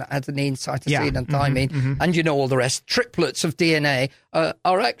 guanine, adenine, cytosine, and thymine, and all the rest. Triplets of DNA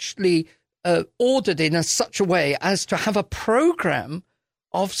are actually ordered in such a way as to have a program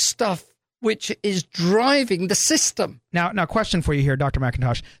of stuff which is driving the system. Now, question for you here, Dr.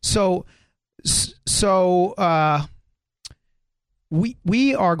 McIntosh. So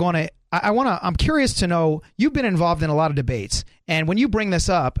we are going to. I'm curious to know, you've been involved in a lot of debates, and when you bring this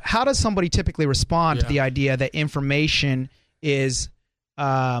up, how does somebody typically respond to the idea that information is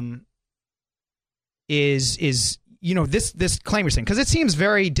this claim you're saying? Because it seems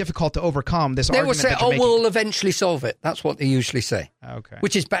very difficult to overcome this argument. They will say, we'll eventually solve it. That's what they usually say. Okay.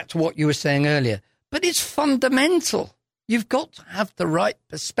 Which is back to what you were saying earlier. But it's fundamental. You've got to have the right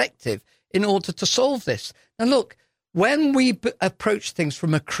perspective in order to solve this. Now look, when we approach things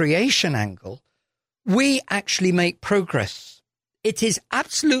from a creation angle, we actually make progress. It is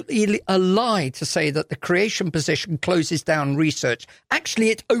absolutely a lie to say that the creation position closes down research.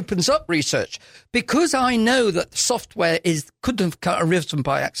 Actually, it opens up research. Because I know that the software couldn't have arisen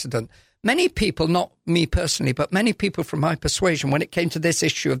by accident. Many people, not me personally, but many people from my persuasion, when it came to this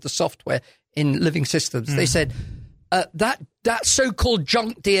issue of the software in living systems, they said, that so-called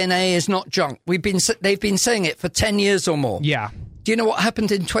junk DNA is not junk. They've been saying it for 10 years or more. Yeah. Do you know what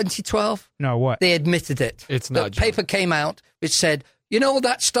happened in 2012? No, what? They admitted it. It's not junk. The paper came out which said,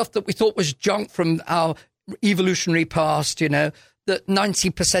 that stuff that we thought was junk from our evolutionary past, that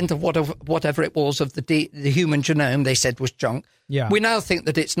 90% of whatever it was of the human genome, they said was junk. Yeah. We now think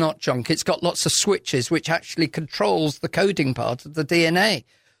that it's not junk. It's got lots of switches which actually controls the coding part of the DNA.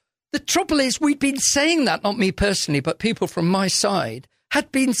 The trouble is, we've been saying that, not me personally, but people from my side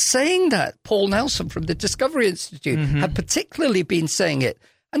had been saying that. Paul Nelson from the Discovery Institute had particularly been saying it,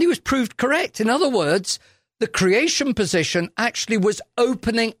 and he was proved correct. In other words, the creation position actually was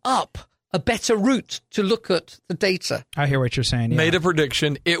opening up a better route to look at the data. I hear what you're saying. Yeah. Made a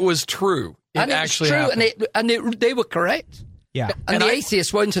prediction. It was true. It actually happened. They were correct. Yeah. And the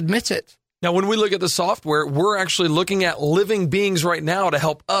atheists won't admit it. Now, when we look at the software, we're actually looking at living beings right now to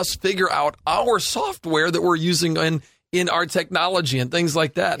help us figure out our software that we're using in our technology and things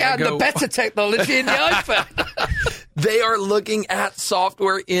like that. Yeah, the better technology in the iPhone. They are looking at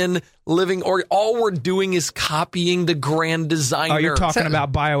software in living, or all we're doing is copying the grand designer. Oh, you're talking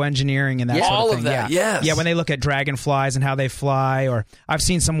about bioengineering and that sort of thing. All of that, yes. Yeah, when they look at dragonflies and how they fly, or I've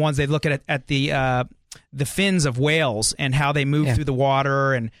seen some ones, they look at the fins of whales and how they move through the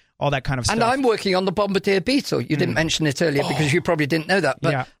water and all that kind of stuff. And I'm working on the bombardier beetle. You didn't mention it earlier because you probably didn't know that.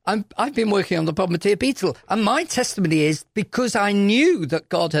 But I've been working on the bombardier beetle. And my testimony is because I knew that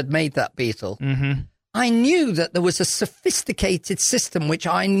God had made that beetle. I knew that there was a sophisticated system which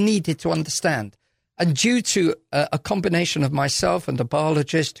I needed to understand. And due to a combination of myself and a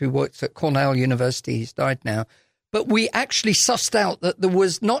biologist who works at Cornell University, he's died now, but we actually sussed out that there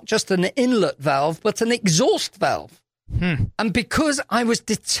was not just an inlet valve, but an exhaust valve. And because I was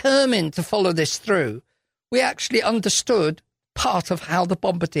determined to follow this through, we actually understood part of how the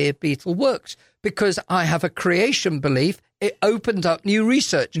bombardier beetle works. Because I have a creation belief, it opened up new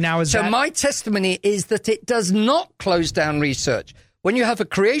research. My testimony is that it does not close down research. When you have a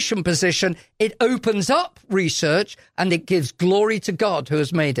creation position, it opens up research and it gives glory to God who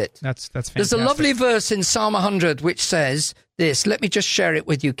has made it. That's fantastic. There's a lovely verse in Psalm 100 which says this. Let me just share it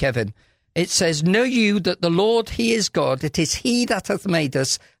with you, Kevin. It says, know you that the Lord, he is God. It is he that hath made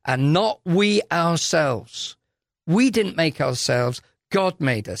us and not we ourselves. We didn't make ourselves. God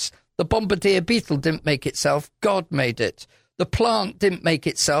made us. The bombardier beetle didn't make itself. God made it. The plant didn't make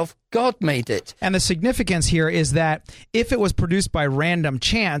itself. God made it. And the significance here is that if it was produced by random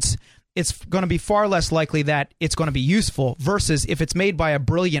chance, it's going to be far less likely that it's going to be useful versus if it's made by a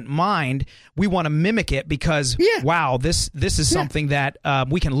brilliant mind, we want to mimic it because, wow, this is something that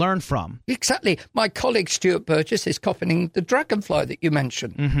we can learn from. Exactly. My colleague Stuart Burgess is copying the dragonfly that you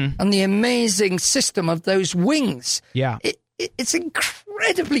mentioned and the amazing system of those wings. Yeah. It's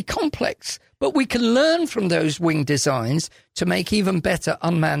incredibly complex, but we can learn from those wing designs to make even better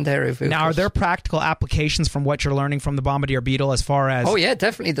unmanned aerial vehicles. Now, are there practical applications from what you're learning from the bombardier beetle as far as... Oh, yeah,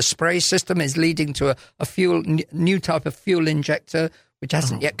 definitely. The spray system is leading to a new type of fuel injector, which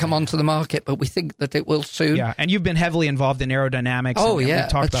hasn't yet come onto the market, but we think that it will soon. Yeah, and you've been heavily involved in aerodynamics. Oh, and yeah,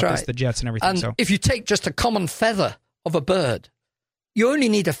 we've talked that's about this, right. the jets and everything. And so if you take just a common feather of a bird, you only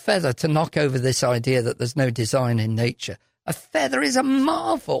need a feather to knock over this idea that there's no design in nature. A feather is a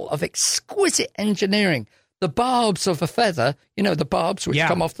marvel of exquisite engineering. The barbs of a feather, you know, the barbs which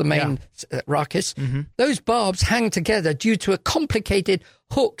come off the main rachis, those barbs hang together due to a complicated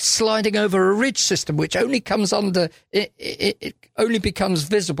hook sliding over a ridge system, which only comes under, it only becomes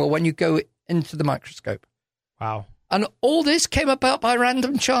visible when you go into the microscope. Wow. And all this came about by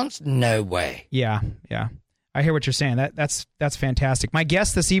random chance? No way. Yeah. I hear what you're saying. That's fantastic. My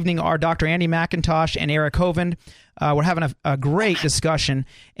guests this evening are Dr. Andy McIntosh and Eric Hovind. We're having a great discussion.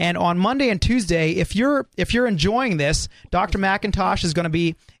 And on Monday and Tuesday, if you're enjoying this, Dr. McIntosh is going to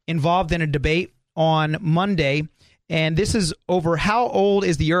be involved in a debate on Monday. And this is over how old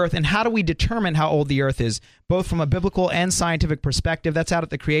is the Earth and how do we determine how old the Earth is, both from a biblical and scientific perspective. That's out at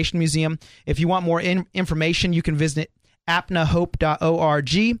the Creation Museum. If you want more information, you can visit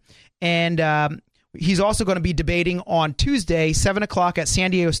apnahope.org. And he's also going to be debating on Tuesday, 7 o'clock at San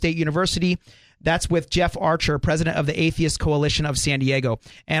Diego State University. That's with Jeff Archer, president of the Atheist Coalition of San Diego.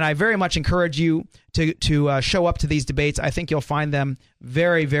 And I very much encourage you to show up to these debates. I think you'll find them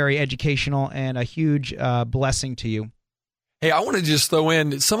very, very educational and a huge blessing to you. Hey, I want to just throw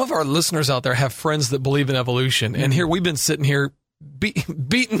in, some of our listeners out there have friends that believe in evolution. And here we've been sitting here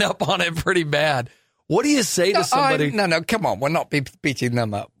beating up on it pretty bad. What do you say to somebody? No, come on. We're not beating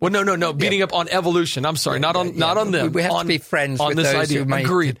them up. Well, no. Beating up on evolution. I'm sorry. Not on them. We have to be friends with those who may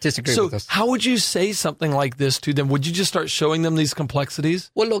disagree with us. So how would you say something like this to them? Would you just start showing them these complexities?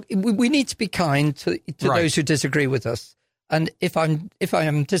 Well, look, we need to be kind to those who disagree with us. And if I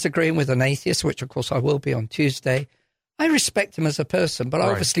am disagreeing with an atheist, which of course I will be on Tuesday, I respect him as a person, but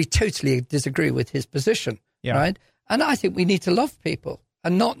I obviously totally disagree with his position. Yeah. Right? And I think we need to love people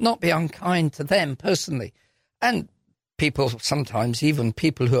and not be unkind to them personally. And people, sometimes even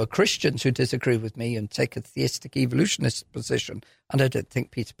people who are Christians who disagree with me and take a theistic evolutionist position, and I don't think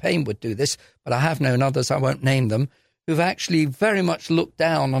Peter Payne would do this, but I have known others, I won't name them, who've actually very much looked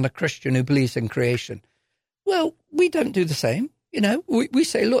down on a Christian who believes in creation. Well, we don't do the same. You know, we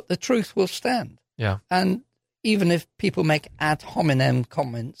say, look, the truth will stand. Yeah. And even if people make ad hominem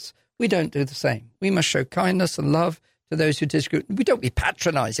comments, we don't do the same. We must show kindness and love to those who disagree. We don't be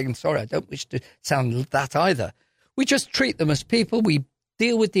patronizing. And sorry, I don't wish to sound that either. We just treat them as people. We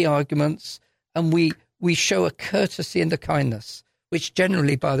deal with the arguments and we show a courtesy and a kindness, which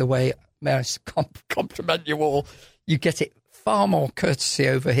generally, by the way, may I compliment you all, you get it far more courtesy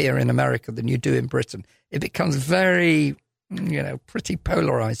over here in America than you do in Britain. It becomes very, pretty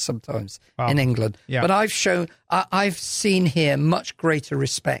polarized sometimes in England. Yeah. But I've seen here much greater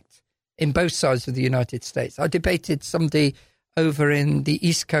respect in both sides of the United States. I debated somebody over in the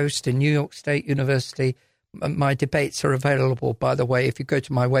East Coast in New York State University. My debates are available, by the way, if you go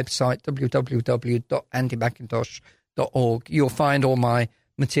to my website, www.andymcintosh.org. You'll find all my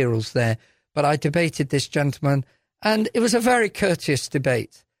materials there. But I debated this gentleman, and it was a very courteous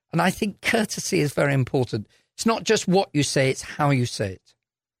debate. And I think courtesy is very important. It's not just what you say, it's how you say it.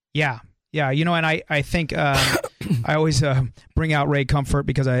 Yeah. And I think I always bring out Ray Comfort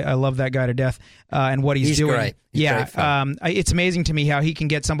because I love that guy to death and what he's doing. Great. He's great fun. It's amazing to me how he can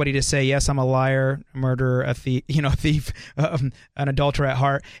get somebody to say, yes, I'm a liar, a murderer, a thief, an adulterer at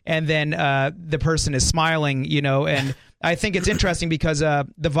heart, and then the person is smiling, and I think it's interesting because the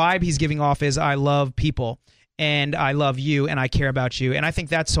vibe he's giving off is I love people and I love you and I care about you, and I think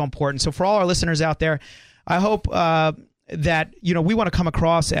that's so important. So for all our listeners out there, I hope that we want to come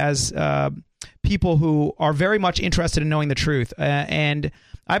across as people who are very much interested in knowing the truth. And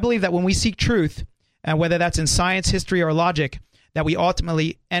I believe that when we seek truth, and whether that's in science, history, or logic, that we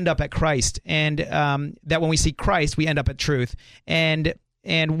ultimately end up at Christ. And that when we seek Christ, we end up at truth. And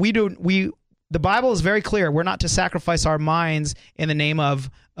the Bible is very clear. We're not to sacrifice our minds in the name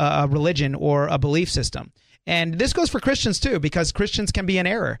of a religion or a belief system. And this goes for Christians too, because Christians can be in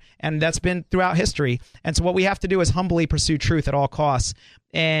error, and that's been throughout history. And so what we have to do is humbly pursue truth at all costs.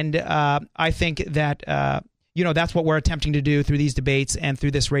 And I think that that's what we're attempting to do through these debates and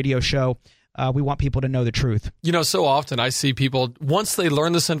through this radio show. We want people to know the truth. So often I see people, once they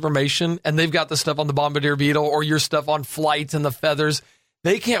learn this information and they've got the stuff on the bombardier beetle or your stuff on flight and the feathers,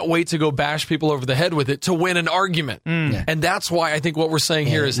 they can't wait to go bash people over the head with it to win an argument. Yeah. And that's why I think what we're saying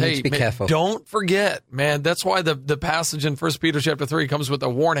here is, hey, be careful. Don't forget, man. That's why the passage in 1 Peter chapter 3 comes with a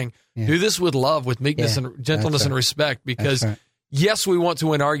warning. Yeah. Do this with love, with meekness and gentleness and respect, because yes, we want to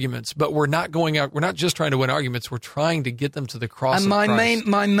win arguments, but we're not going out. We're not just trying to win arguments. We're trying to get them to the cross. And of Christ.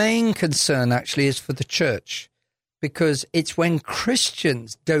 my main concern actually is for the church, because it's when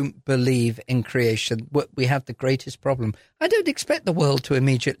Christians don't believe in creation what we have the greatest problem. I don't expect the world to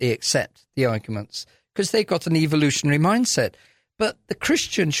immediately accept the arguments because they've got an evolutionary mindset. But the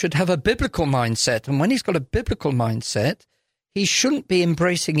Christian should have a biblical mindset, and when he's got a biblical mindset, he shouldn't be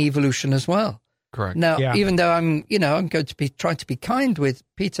embracing evolution as well. Correct. Now, even though I'm going to be trying to be kind with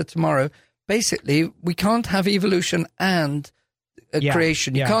Peter tomorrow, basically we can't have evolution and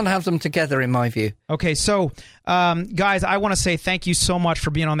creation. You can't have them together, in my view. Okay, so guys, I want to say thank you so much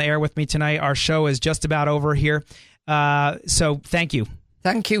for being on the air with me tonight. Our show is just about over here, so thank you.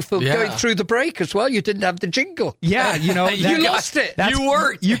 Thank you for going through the break as well. You didn't have the jingle. Yeah, you lost it. You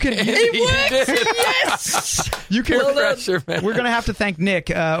worked. You can. It worked. Yes. You can. Pressure, man. We're going to have to thank Nick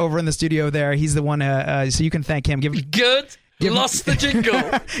over in the studio there. He's the one. So you can thank him. Lost the jingle.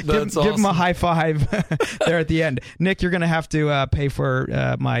 Give him a high five there at the end. Nick, you're going to have to pay for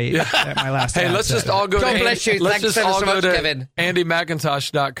my last. Hey, let's just all go. God to bless you. Let's Thanks just all so go much, to Kevin.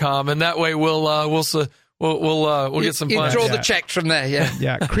 AndyMcIntosh.com, and that way we'll get some fun. You draw the check from there.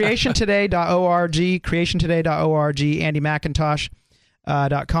 Yeah. Creationtoday.org. Creationtoday.org.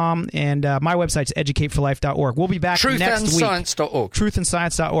 AndyMcIntosh.com, and my website's educateforlife.org. We'll be back next week. Truthandscience.org.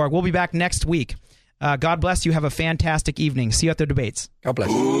 Truthandscience.org. We'll be back next week. God bless you. Have a fantastic evening. See you at the debates. God bless.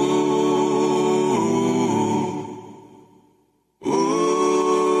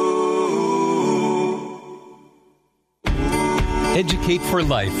 Educate for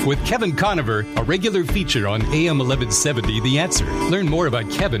Life with Kevin Conover, a regular feature on AM 1170 The Answer. Learn more about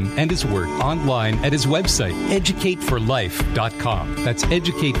Kevin and his work online at his website, educateforlife.com. That's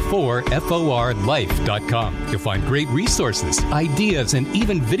educateforlife.com. You'll find great resources, ideas, and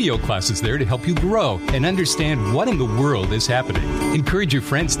even video classes there to help you grow and understand what in the world is happening. Encourage your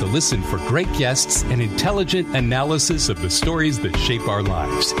friends to listen for great guests and intelligent analysis of the stories that shape our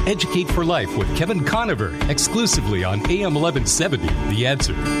lives. Educate for Life with Kevin Conover, exclusively on AM 1170 The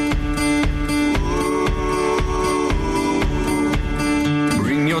Answer.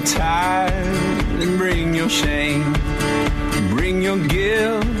 Bring your tithe and bring your shame. Bring your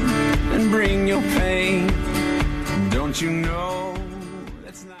guilt and bring your pain. Don't you know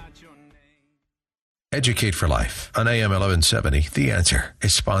that's not your name? Educate for Life on AM 1170. The Answer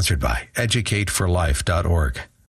is sponsored by educateforlife.org.